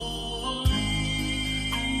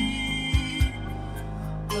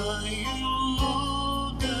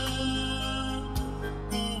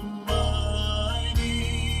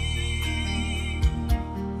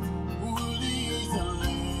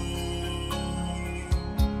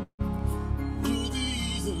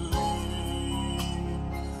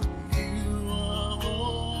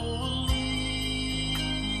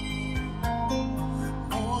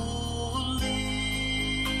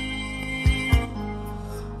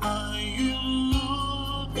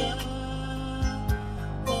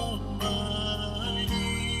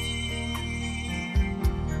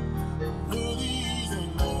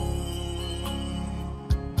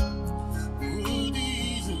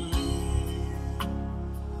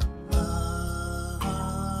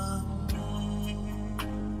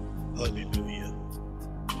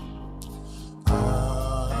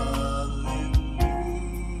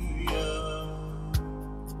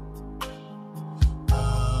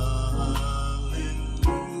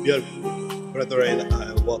Dear brethren,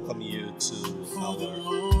 I welcome you to our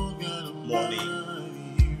morning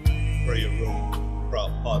prayer room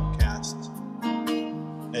podcast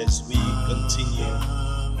as we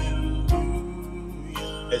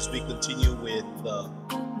continue with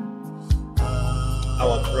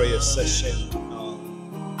our prayer session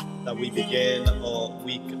that we began a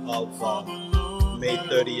week of May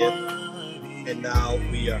 30th, and now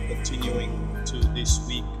we are continuing to this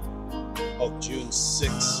week of June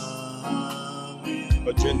 6th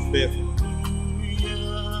or June 5th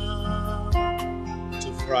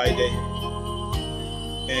to Friday,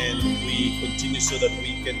 and we continue so that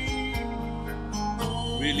we can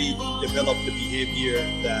really develop the behavior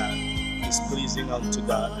that is pleasing unto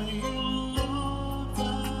God.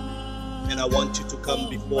 And I want you to come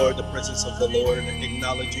before the presence of the Lord,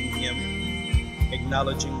 acknowledging Him,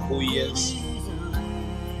 acknowledging who He is,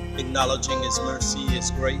 acknowledging His mercy, His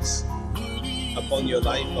grace upon your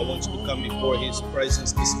life. I want you to come before His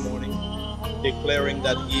presence this morning, declaring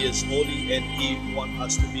that He is holy and He wants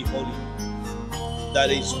us to be holy.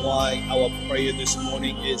 That is why our prayer this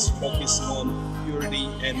morning is focused on purity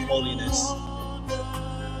and holiness.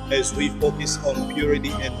 As we focus on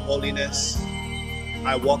purity and holiness,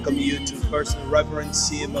 I welcome you to first reverence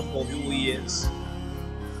Him for who He is,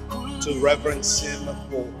 to reverence Him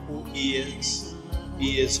for who He is.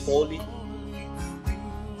 He is holy.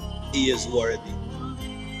 He is worthy.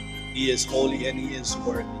 He is holy and He is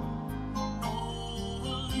worthy.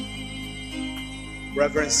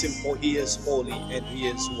 Reverence Him for He is holy and He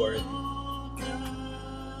is worthy.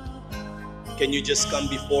 Can you just come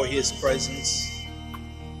before His presence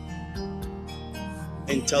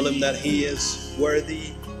and tell Him that He is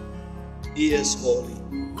worthy, He is holy?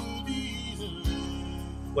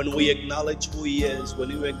 When we acknowledge who He is,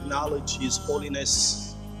 when we acknowledge His holiness,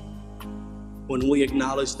 when we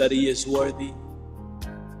acknowledge that He is worthy,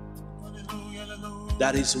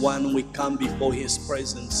 that is when we come before His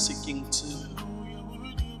presence seeking to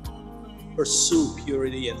pursue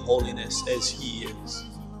purity and holiness as He is.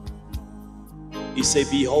 He said,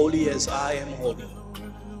 "Be holy as I am holy.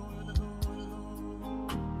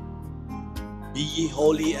 Be ye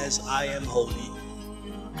holy as I am holy."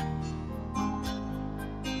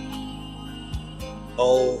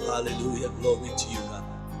 Oh, hallelujah, glory to you, God.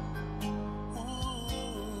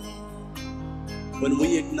 When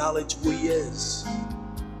we acknowledge who He is,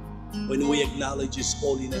 when we acknowledge His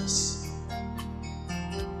holiness,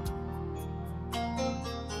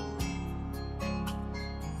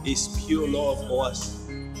 His pure love for us,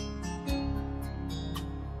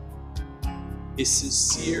 His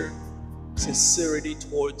sincerity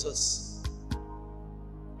towards us.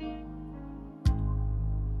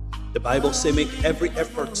 The Bible says, make every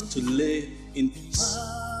effort to live in peace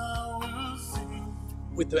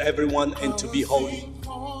with everyone and to be holy.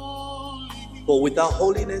 For without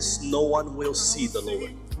holiness, no one will see the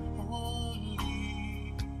Lord.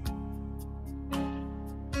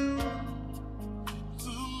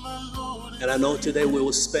 And I know today we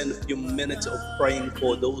will spend a few minutes of praying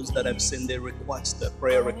for those that have sent their request, their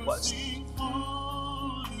prayer request.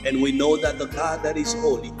 And we know that the God that is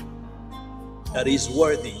holy, that is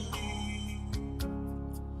worthy,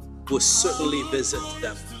 will certainly visit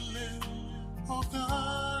them.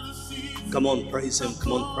 Come on, praise Him.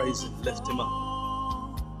 Come on, praise Him. Lift Him up.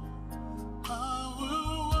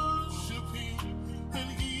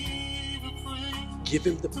 Give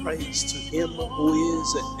Him the praise to Him who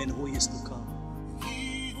is and who is to come.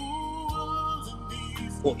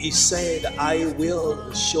 For He said, "I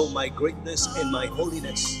will show my greatness and my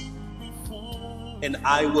holiness, and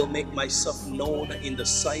I will make myself known in the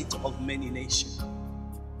sight of many nations.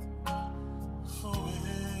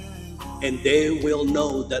 And they will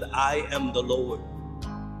know that I am the Lord."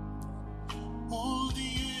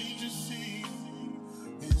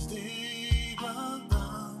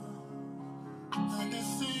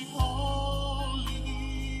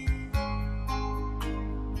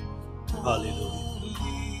 Hallelujah.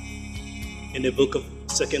 In the book of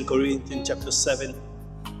 2 Corinthians chapter 7,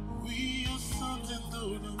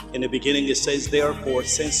 in the beginning it says, "Therefore,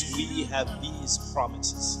 since we have these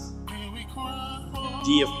promises,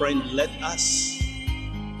 dear friend, let us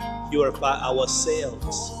purify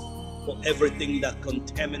ourselves for everything that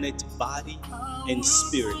contaminates body and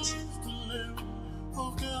spirit,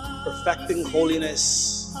 perfecting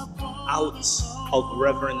holiness out of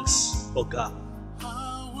reverence for God.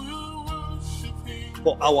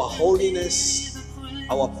 For our holiness,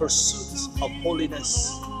 our pursuit of holiness,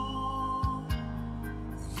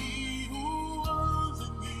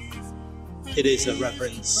 it is a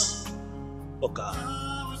reverence for God.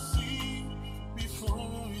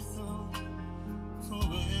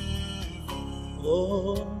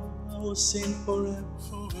 Oh, I will sing forever.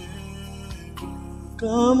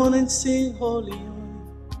 Come on and sing holy.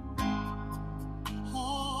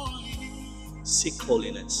 Seek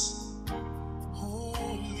holiness.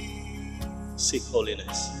 Seek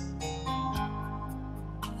holiness.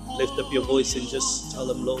 Lift up your voice and just tell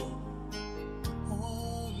him, Lord,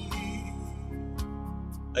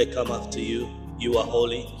 I come after you. You are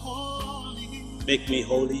holy. Make me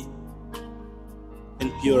holy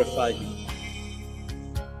and purify me.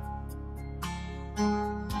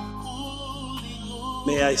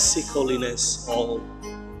 May I seek holiness all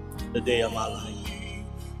the day of my life.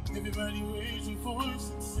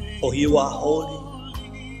 For you are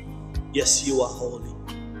holy. Yes, you are holy.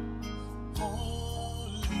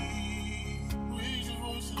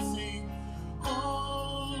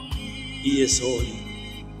 He is holy.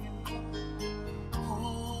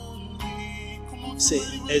 Say,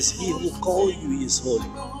 as he who called you is holy.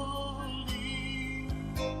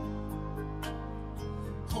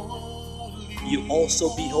 You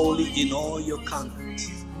also be holy in all your conduct.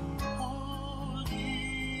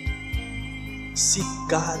 Seek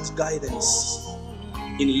God's guidance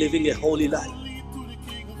in living a holy life.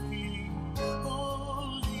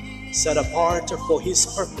 Set apart for his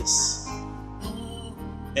purpose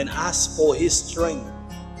and ask for his strength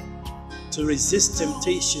to resist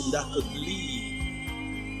temptation that could lead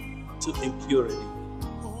to impurity.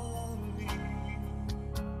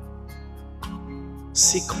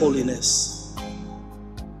 Seek holiness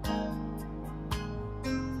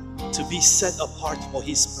to be set apart for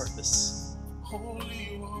his purpose.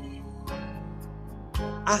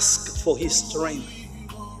 Ask for his strength,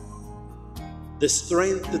 the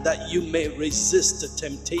strength that you may resist the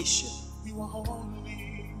temptation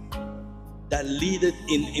that leadeth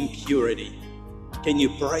in impurity. Can you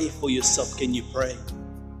pray for yourself? Can you pray?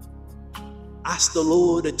 Ask the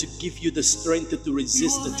Lord to give you the strength to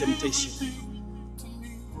resist the temptation.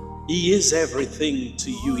 He is everything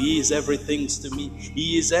to you. He is everything to me.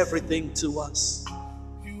 He is everything to us.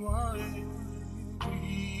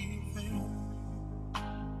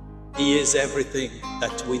 He is everything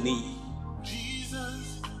that we need.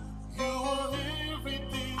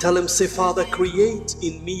 Tell him, say, Father, create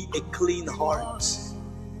in me a clean heart.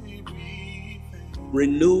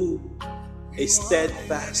 Renew a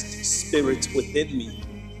steadfast spirit within me.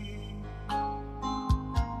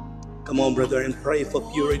 Come on, brother, and pray for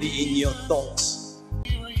purity in your thoughts.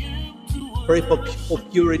 Pray for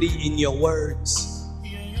purity in your words,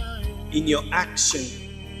 in your action.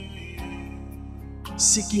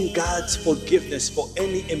 Seeking God's forgiveness for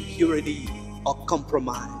any impurity or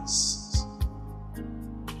compromise.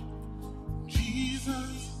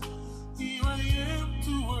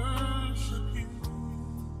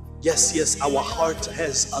 Yes, our heart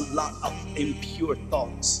has a lot of impure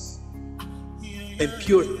thoughts.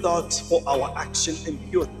 Impure thoughts for our action,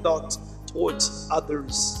 impure thoughts towards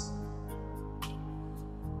others.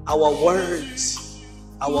 Our words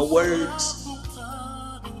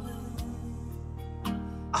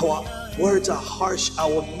are harsh,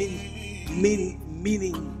 our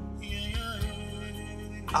meaning.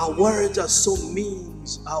 Our words are so mean.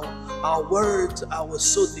 Our words are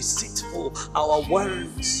so deceitful. Our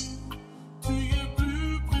words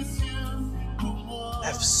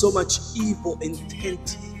have so much evil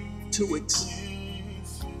intent to it.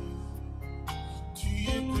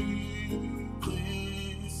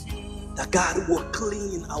 That God will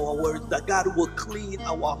clean our words, that God will clean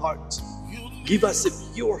our hearts. Give us a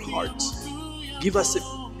pure heart. Give us a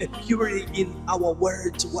purity in our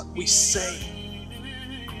words, what we say,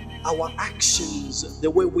 our actions, the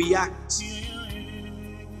way we act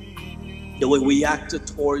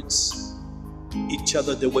towards each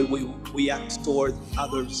other, the way we act toward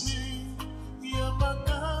others.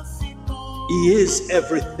 He is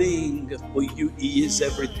everything for you. He is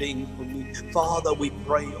everything for me. Father, we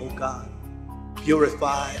pray, oh God,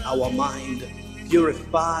 purify our mind.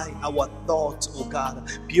 Purify our thoughts, oh God.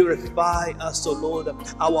 Purify us, oh Lord.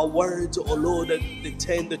 Our words, oh Lord, they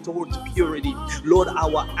tend towards purity. Lord,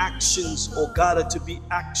 our actions, oh God, to be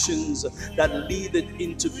actions that lead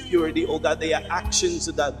into purity. Oh God, they are actions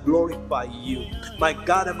that glorify you. My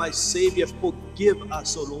God and my Savior, forgive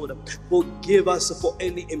us, oh Lord. Forgive us for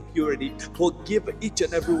any impurity. Forgive each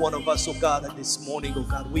and every one of us, oh God, this morning, oh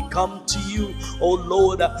God. We come to you, oh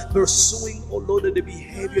Lord, pursuing, oh Lord, the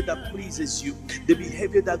behavior that pleases you. The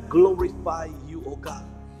behavior that glorifies you, oh God.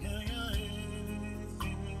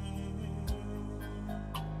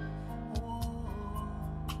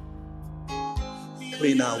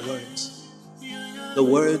 Clean our words. The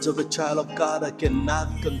words of a child of God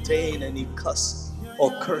cannot contain any cuss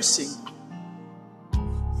or cursing.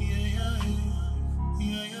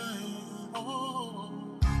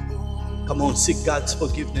 Come on, seek God's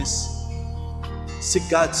forgiveness. Seek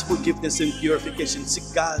God's forgiveness and purification. Seek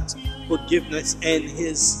God's forgiveness and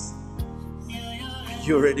His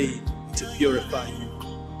purity to purify you.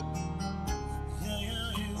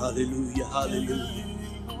 Hallelujah, hallelujah.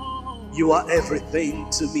 You are everything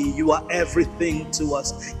to me. You are everything to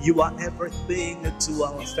us. You are everything to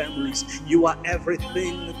our families. You are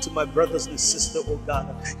everything to my brothers and sisters, oh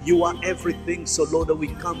God. You are everything. So Lord, we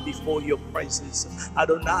come before your presence.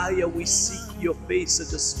 Adonai, we seek your face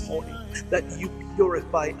this morning, that you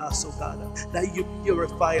purify us, oh God, that you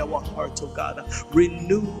purify our hearts, oh God.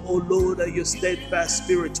 Renew, oh Lord, your steadfast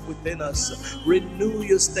spirit within us. Renew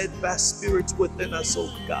your steadfast spirit within us,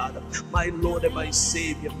 oh God. My Lord and my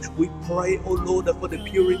Savior, we pray, oh Lord, for the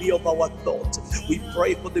purity of our thoughts. We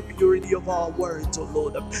pray for the purity of our words, oh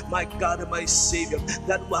Lord. My God and my Savior,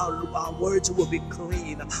 that our words will be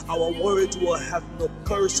clean. Our words will have no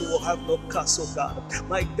curse, will have no cuss, oh God.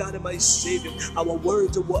 My God and my Savior, our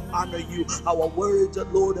words will honor you. Our words,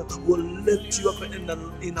 Lord, will lift you up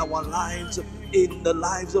in our lives, in the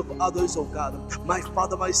lives of others, oh God. My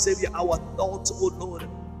Father, my Savior, our thoughts, oh Lord,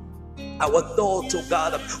 our thoughts, oh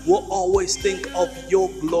God, will always think of your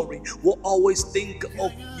glory. We'll always think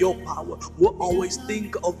of your power. We'll always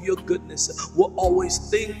think of your goodness. We'll always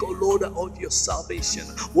think, oh Lord, of your salvation.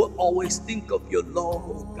 We'll always think of your love,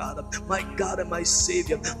 oh God. My God and my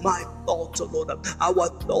Savior, my thoughts, oh Lord, our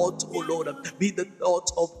thoughts, oh Lord, be the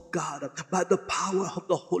thoughts of God by the power of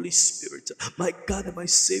the Holy Spirit. My God and my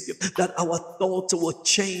Savior, that our thoughts will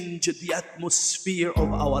change the atmosphere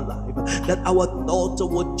of our life. That our thoughts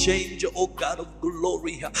will change, oh God of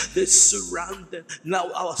glory, the surrounding,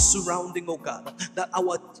 now our surrounding, oh God. That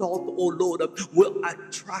our thought, oh Lord, will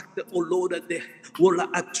attract, oh Lord, will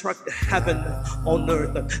attract heaven on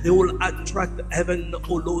earth. It will attract heaven,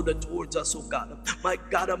 oh Lord, towards us, oh God. My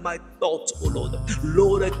God and my thoughts, oh Lord.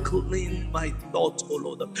 Lord, clean my thoughts, oh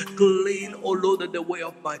Lord. Clean, oh Lord, the way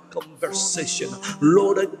of my conversation.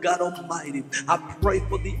 Lord God Almighty, I pray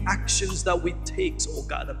for the actions that we take, oh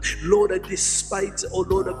God. Lord, despite, oh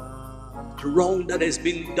Lord, wrong that has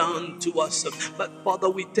been done to us, but Father,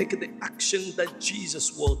 we take the action that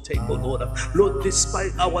Jesus will take, oh Lord. Lord,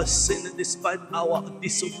 despite our sin, despite our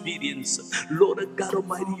disobedience, Lord God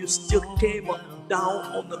Almighty, you still came down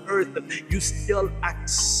on the earth. You still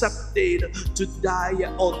accepted to die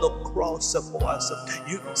on the cross for us.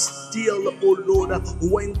 You still, oh Lord,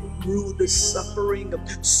 went through the suffering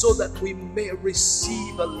so that we may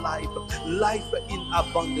receive a life in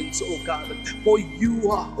abundance, oh God. For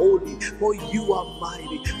you are holy, for you are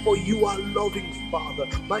mighty, for you are loving Father,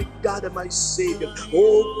 my God and my Savior,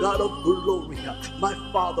 oh God of glory. My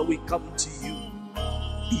Father, we come to you.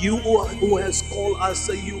 You who has called us,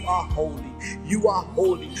 you are holy. You are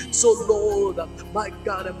holy. So Lord, my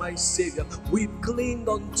God and my Savior, we cling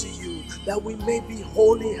unto you, that we may be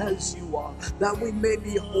holy as you are, that we may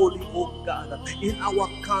be holy, oh God, in our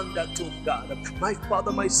conduct, oh God. My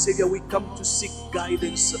Father, my Savior, we come to seek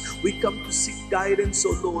guidance. We come to seek guidance,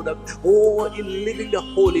 oh Lord, oh, in living a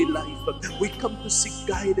holy life. We come to seek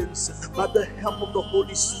guidance by the help of the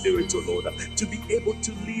Holy Spirit, oh Lord, to be able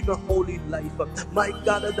to live a holy life. My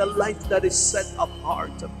God, the life that is set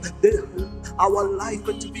apart, our life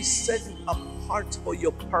to be set apart for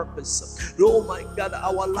your purpose. Oh my God,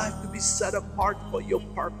 our life to be set apart for your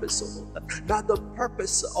purpose, oh Lord. Not the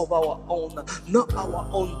purpose of our own, not our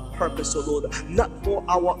own purpose, oh Lord, not for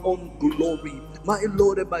our own glory. My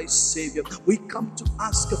Lord and my Savior, we come to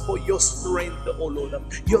ask for your strength, oh Lord.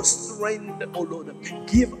 Your strength, oh Lord.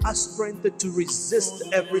 Give us strength to resist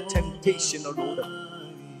every temptation, oh Lord.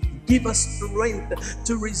 Give us strength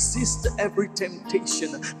to resist every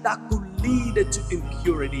temptation that could lead to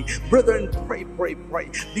impurity. Brethren, pray,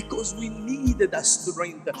 because we need that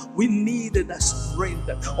strength. We need that strength.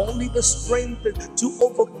 Only the strength to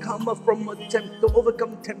overcome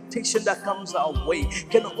temptation that comes our way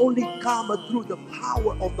can only come through the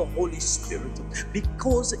power of the Holy Spirit,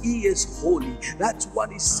 because He is holy. That's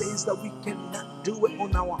what He says, that we cannot do it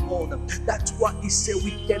on our own. That's what He said,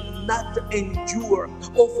 we cannot endure,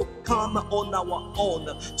 overcome on our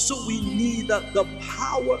own. So we need the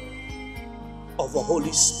power of the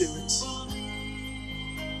Holy Spirit,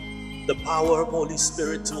 the power of Holy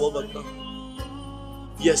Spirit to overcome.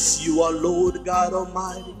 Yes, you are Lord God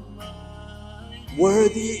Almighty.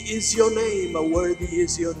 Worthy is your name, worthy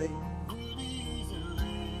is your name.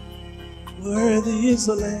 Worthy is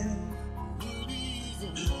the Lamb.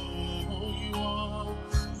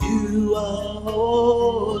 You are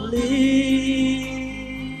holy,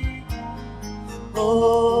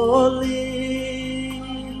 holy.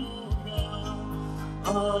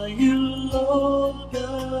 Are you Lord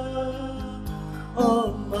God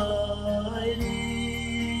Almighty?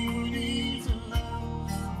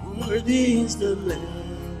 Worthy is the Lamb.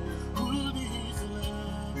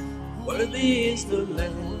 Worthy is the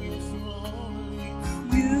Lamb.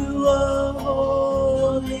 You are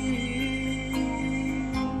holy,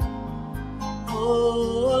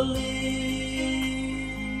 holy.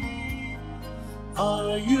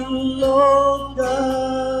 Are you Lord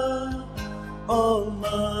God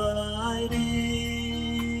Almighty?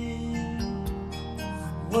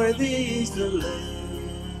 Worthy is the Lamb.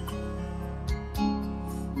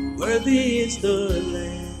 Worthy is the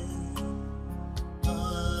Lamb.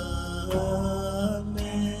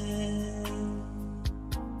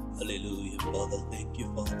 Hallelujah. Father, thank you,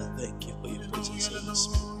 Father. Thank you for your presence, Holy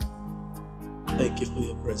Spirit. Thank you for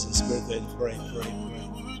your presence, brethren. Pray.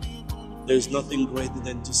 There's nothing greater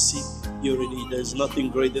than to seek purity. There's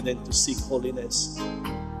nothing greater than to seek holiness.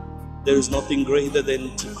 There's nothing greater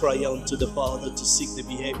than to cry out to the Father to seek the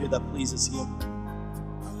behavior that pleases Him.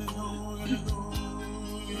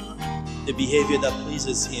 The behavior that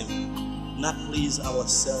pleases Him. Not please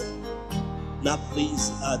ourselves. Not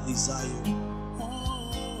please our desire.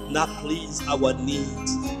 Not please our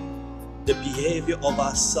needs. The behavior of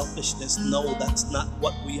our selfishness, no, that's not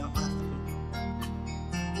what we are after.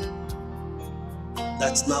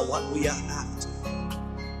 That's not what we are after.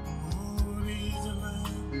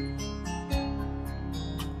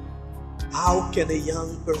 How can a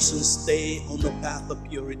young person stay on the path of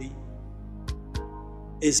purity?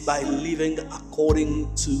 Is by living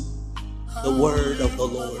according to the word of the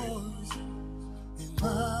Lord.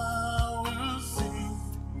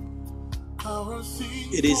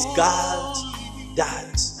 It is God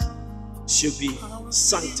that should be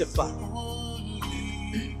sanctified.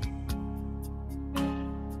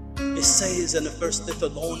 It says in 1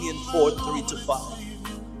 Thessalonians 4:3-5,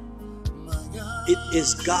 it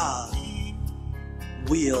is God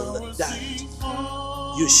will that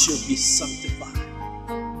you should be sanctified,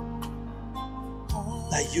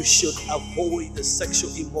 that you should avoid the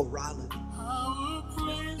sexual immorality,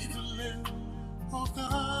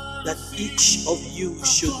 that each of you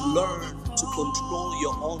should learn to control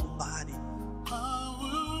your own body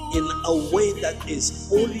in a way that is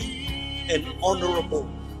holy and honorable,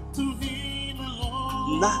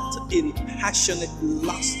 not in passionate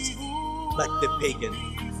lust like the pagan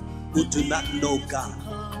who do not know God.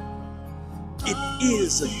 It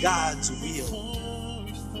is God's will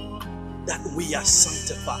that we are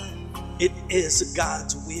sanctified. It is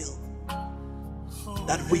God's will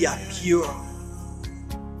that we are pure,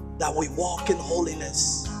 that we walk in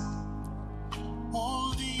holiness.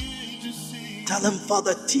 Tell Him,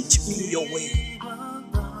 Father, teach me your way.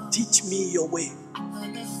 Teach me your way.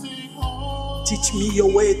 Teach me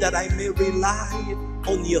your way that I may rely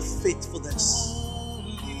on your faithfulness.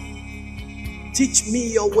 Teach me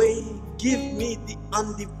your way. Give me the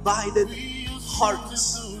undivided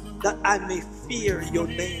hearts that I may fear your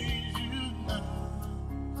name.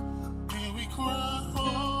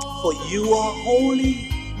 For you are holy.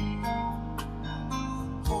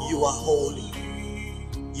 You are holy.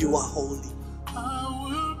 You are holy.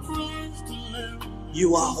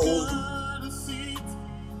 You are holy.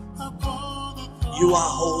 You are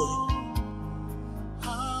holy.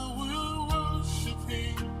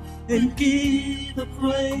 And give the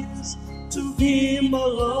praise to Him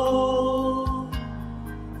alone.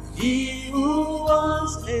 He who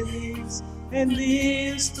was and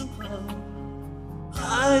is to come.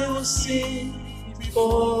 I will sing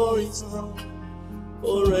before His throne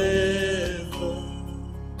forever.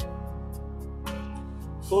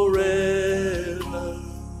 Forever.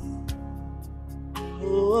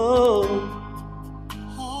 Oh,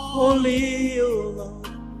 holy, O Lord,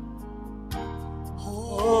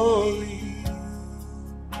 holy,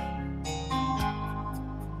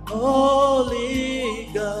 holy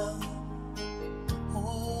God,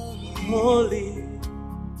 holy.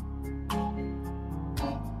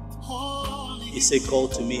 He said, call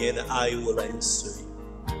to me and I will answer you.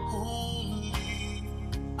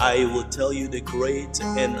 I will tell you the great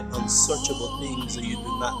and unsearchable things that you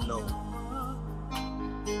do not know.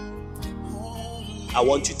 I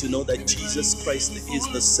want you to know that Jesus Christ is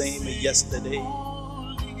the same yesterday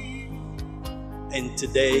and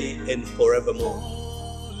today and forevermore.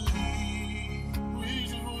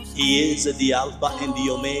 He is the Alpha and the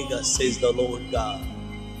Omega, says the Lord God,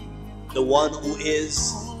 the one who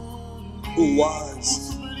is, who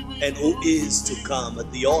was, and who is to come,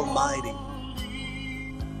 the Almighty.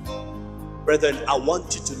 Brethren, I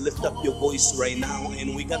want you to lift up your voice right now,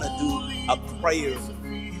 and we're gonna do a prayer.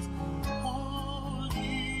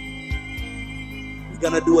 We're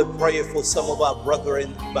gonna do a prayer for some of our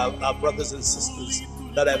brothers and sisters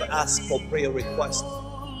that have asked for prayer requests,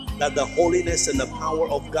 that the holiness and the power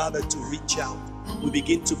of God are to reach out. We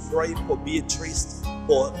begin to pray for Beatrice,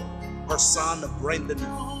 for her son Brandon,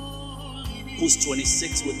 who's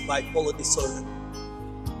 26 with bipolar disorder.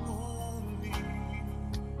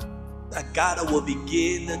 That God will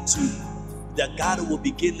begin to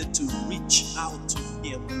reach out to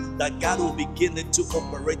him. That God will begin to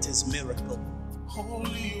operate his miracle.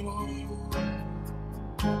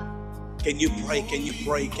 Can you pray? Can you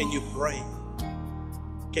pray? Can you pray?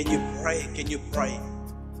 Can you pray? Can you pray?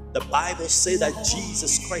 The Bible says that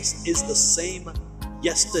Jesus Christ is the same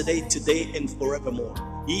yesterday, today, and forevermore.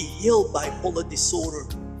 He healed bipolar disorder.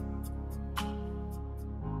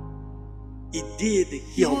 He did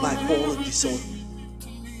heal bipolar disorder.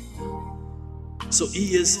 So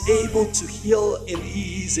he is able to heal and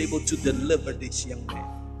he is able to deliver this young man.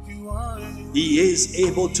 He is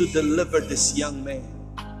able to deliver this young man.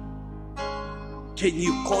 Can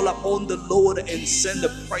you call upon the Lord and send a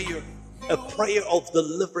prayer of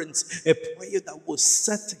deliverance, a prayer that will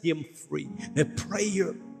set him free, a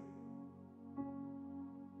prayer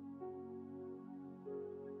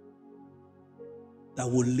that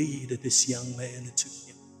will lead this young man to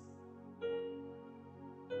him.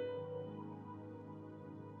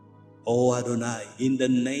 Oh Adonai, in the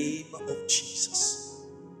name of Jesus,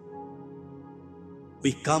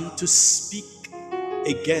 we come to speak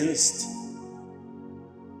against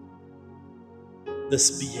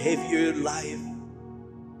this behavior life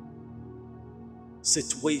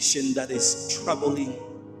situation that is troubling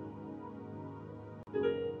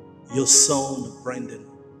your son Brandon.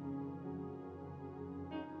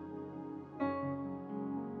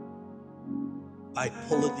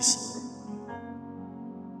 Bipolar disorder.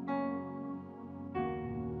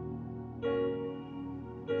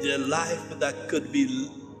 Their life that could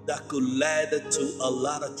lead to a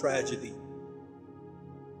lot of tragedy.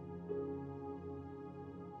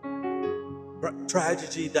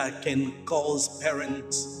 Tragedy that can cause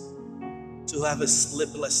parents to have a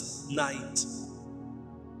sleepless night.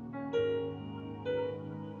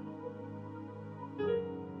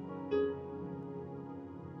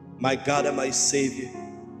 My God and my Savior,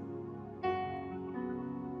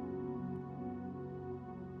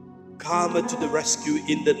 come to the rescue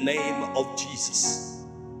in the name of Jesus.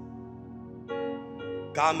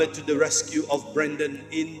 Come to the rescue of Brendan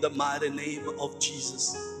in the mighty name of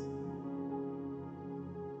Jesus.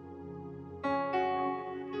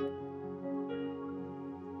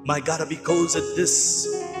 My God, because this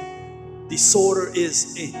disorder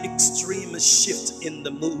is an extreme shift in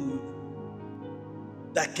the mood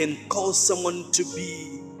that can cause someone to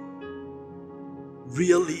be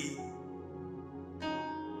really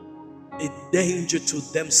a danger to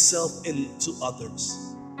themselves and to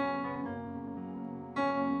others.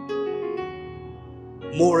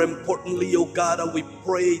 More importantly, oh God, we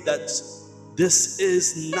pray that this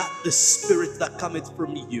is not the spirit that cometh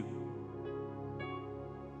from you.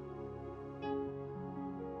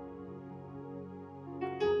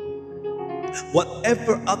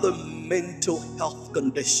 Whatever other mental health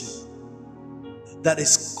condition that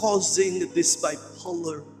is causing this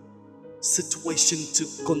bipolar situation to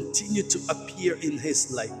continue to appear in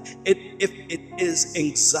his life, if it is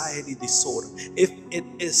anxiety disorder, if it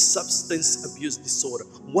is substance abuse disorder,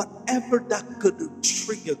 whatever that could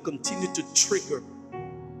continue to trigger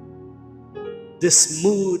this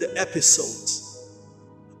mood episodes,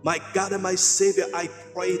 my God and my Savior, I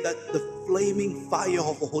pray that the flaming fire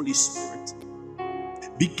of the Holy Spirit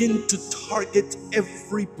begin to target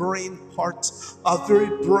every brain part, every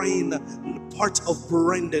brain part of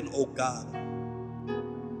Brendan, oh God.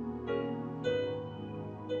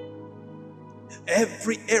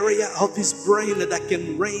 Every area of his brain that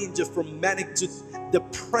can range from manic to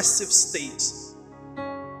depressive states,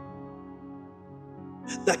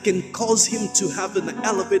 that can cause him to have an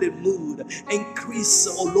elevated mood, increase,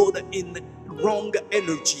 oh Lord, in wrong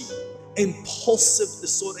energy, impulsive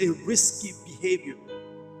disorder, and risky behavior,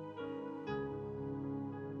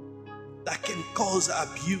 that can cause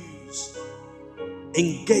abuse,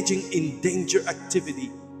 engaging in danger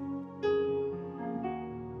activity,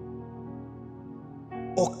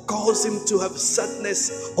 or cause him to have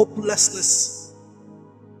sadness, hopelessness.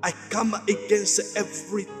 I come against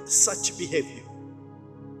every such behavior.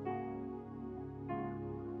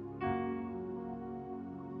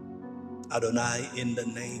 Adonai, in the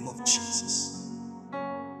name of Jesus.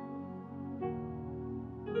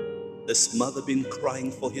 This mother been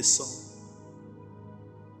crying for his son.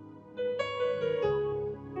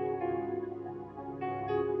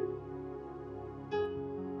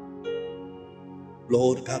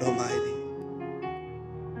 Lord God Almighty,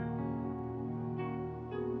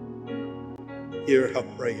 Hear her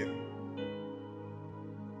prayer.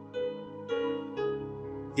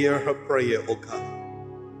 Hear her prayer, O God.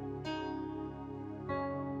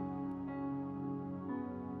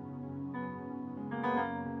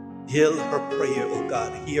 Hear her prayer, O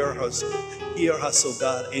God. Hear us, O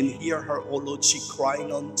God, and hear her, O Lord. She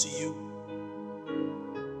crying unto you.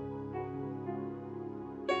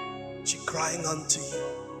 She crying unto you.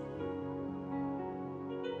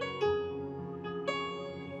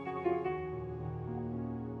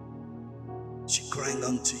 She crying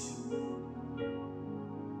unto you.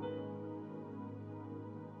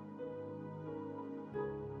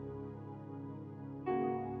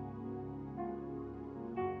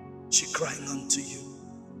 She crying unto you.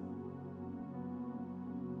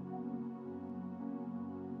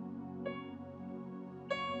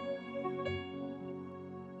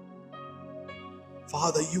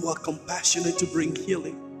 Father, you are compassionate to bring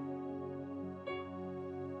healing.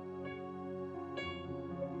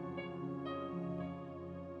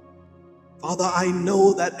 Father, I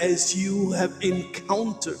know that as you have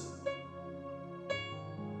encountered,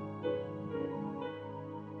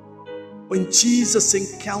 when Jesus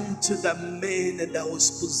encountered that man that was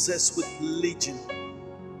possessed with legion,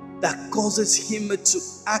 that causes him to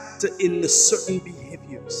act in certain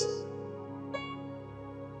behaviors,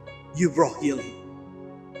 you brought healing.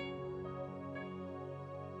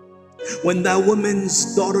 When that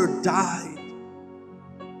woman's daughter died,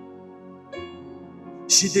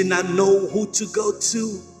 she did not know who to go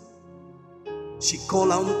to. She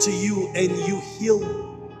called out to you and you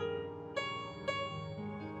healed.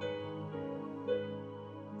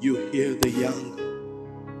 You hear the young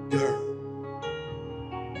girl.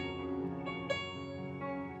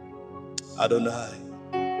 Adonai.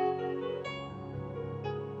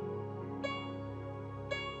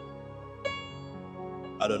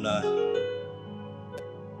 Adonai.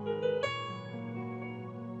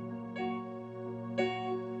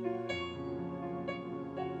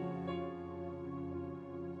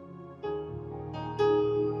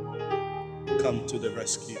 Come to the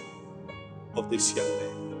rescue of this young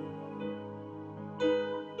man.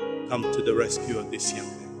 Come to the rescue of this young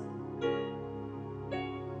man.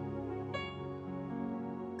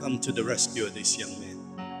 Come to the rescue of this young man.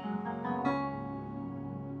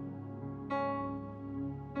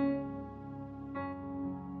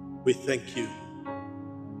 We thank you.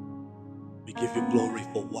 We give you glory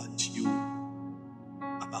for what you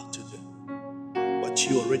are about to do, what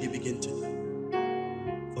you already begin to do.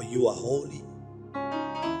 For you are holy,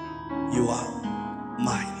 you are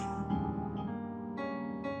mighty.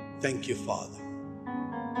 Thank you, Father.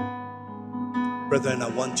 Brethren, I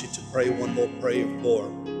want you to pray one more prayer for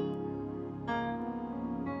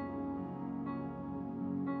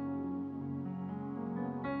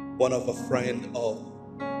one of a friend of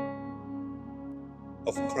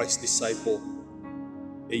Christ's disciple,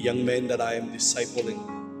 a young man that I am discipling,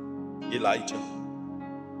 Elijah.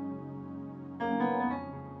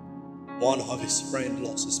 One of his friends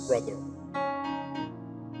lost his brother.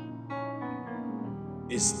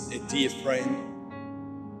 Is a dear friend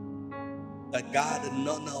that God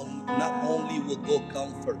not only will go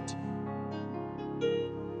comfort,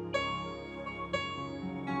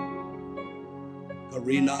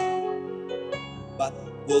 Karina, but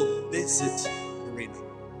will visit Karina.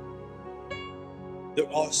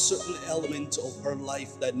 There are certain elements of her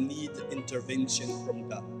life that need intervention from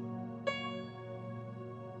God.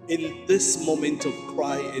 In this moment of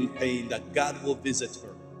cry and pain, that God will visit her.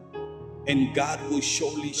 And God will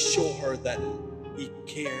surely show her that He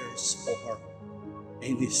cares for her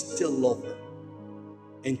and He still loves her.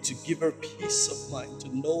 And to give her peace of mind,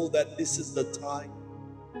 to know that this is the time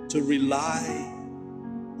to rely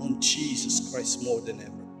on Jesus Christ more than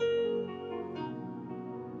ever.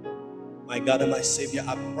 My God and my Savior,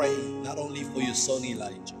 I pray not only for your son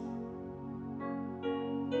Elijah,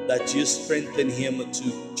 that you strengthen him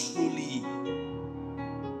to truly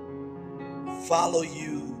follow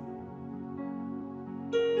you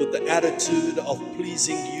with the attitude of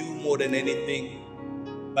pleasing you more than anything,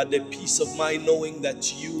 but the peace of mind knowing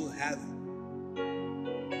that you have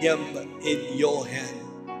him in your hand.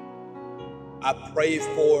 I pray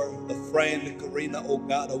for the friend Karina, oh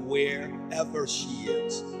God, wherever she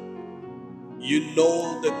is. You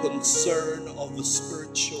know the concern of the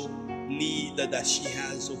spiritual need that she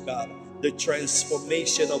has, oh God. The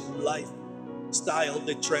transformation of lifestyle,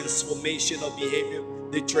 the transformation of behavior,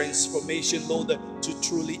 the transformation, Lord, to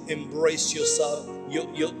truly embrace yourself,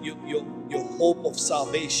 your hope of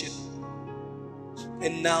salvation.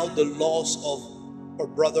 And now the loss of her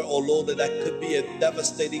brother, oh Lord, that could be a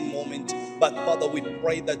devastating moment. But Father, we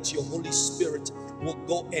pray that your Holy Spirit will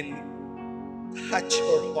go and touch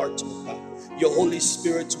her heart, oh God. Your Holy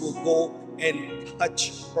Spirit will go and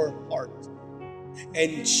touch her heart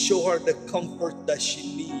and show her the comfort that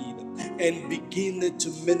she needs, and begin to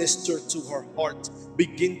minister to her heart.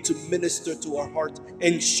 Begin to minister to her heart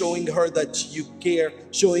and showing her that you care,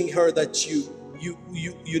 showing her that you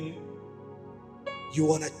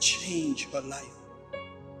want to change her life,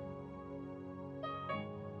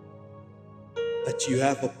 that you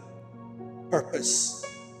have a purpose,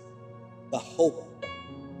 the hope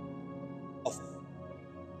of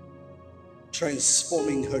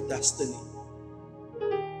transforming her destiny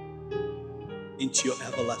into your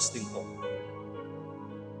everlasting hope.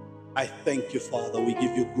 I thank you, Father. We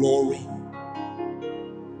give you glory.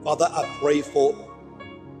 Father, I pray for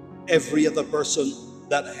every other person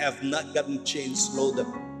that have not gotten chance, Lord,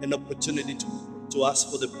 an opportunity to ask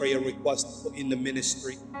for the prayer request in the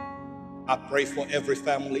ministry. I pray for every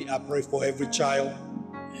family. I pray for every child,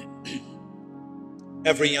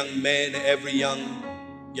 every young man, every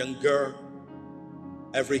young girl,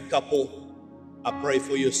 every couple. I pray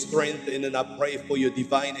for your strength, and then I pray for your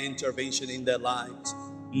divine intervention in their lives.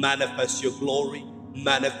 Manifest your glory,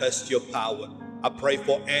 manifest your power. I pray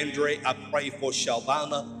for Andre, I pray for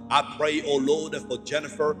Shalvana, I pray, oh Lord, for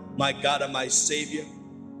Jennifer, my God and my Savior.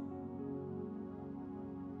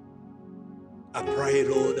 I pray,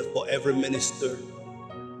 Lord, for every minister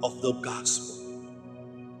of the gospel.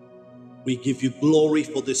 We give you glory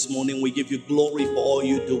for this morning. We give you glory for all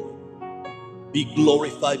you do. Be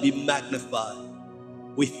glorified, be magnified.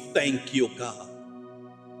 We thank you, God.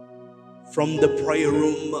 From the prayer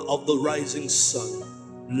room of the rising sun,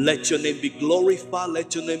 let your name be glorified,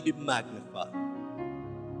 let your name be magnified.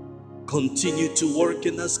 Continue to work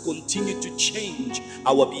in us, continue to change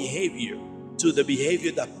our behavior to the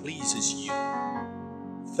behavior that pleases you.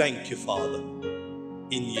 Thank you, Father.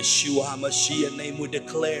 In Yeshua HaMashiach's name we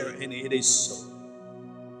declare, and it is so.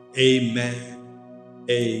 Amen.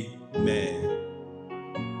 Amen.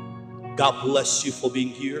 God bless you for being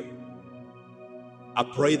here. I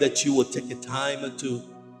pray that you will take a time to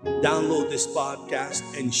download this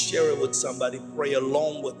podcast and share it with somebody. Pray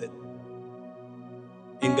along with it.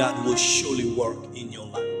 And God will surely work in your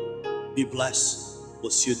life. Be blessed.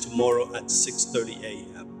 We'll see you tomorrow at 6:30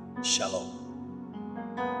 a.m. Shalom.